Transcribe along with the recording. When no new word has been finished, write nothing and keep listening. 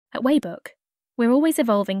At Waybook, we're always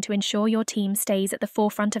evolving to ensure your team stays at the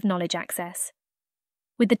forefront of knowledge access.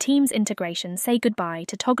 With the Teams integration, say goodbye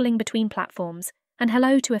to toggling between platforms and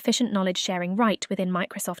hello to efficient knowledge sharing right within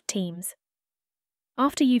Microsoft Teams.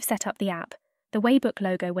 After you've set up the app, the Waybook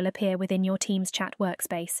logo will appear within your Teams chat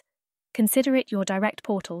workspace. Consider it your direct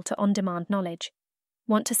portal to on-demand knowledge.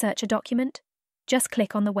 Want to search a document? Just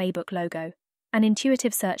click on the Waybook logo. An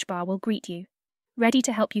intuitive search bar will greet you, ready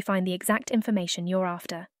to help you find the exact information you're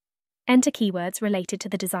after. Enter keywords related to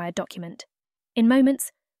the desired document. In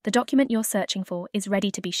moments, the document you're searching for is ready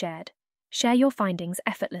to be shared. Share your findings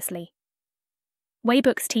effortlessly.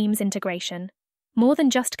 Waybook's Teams integration. More than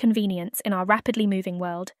just convenience in our rapidly moving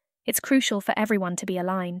world, it's crucial for everyone to be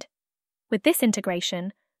aligned. With this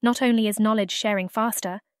integration, not only is knowledge sharing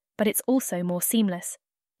faster, but it's also more seamless.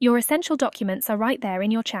 Your essential documents are right there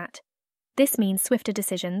in your chat. This means swifter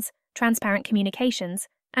decisions, transparent communications,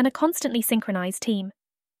 and a constantly synchronized team.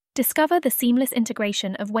 Discover the seamless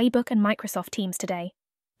integration of Waybook and Microsoft Teams today,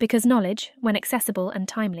 because knowledge, when accessible and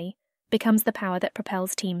timely, becomes the power that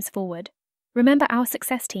propels teams forward. Remember, our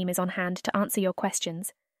success team is on hand to answer your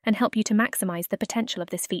questions and help you to maximize the potential of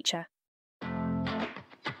this feature.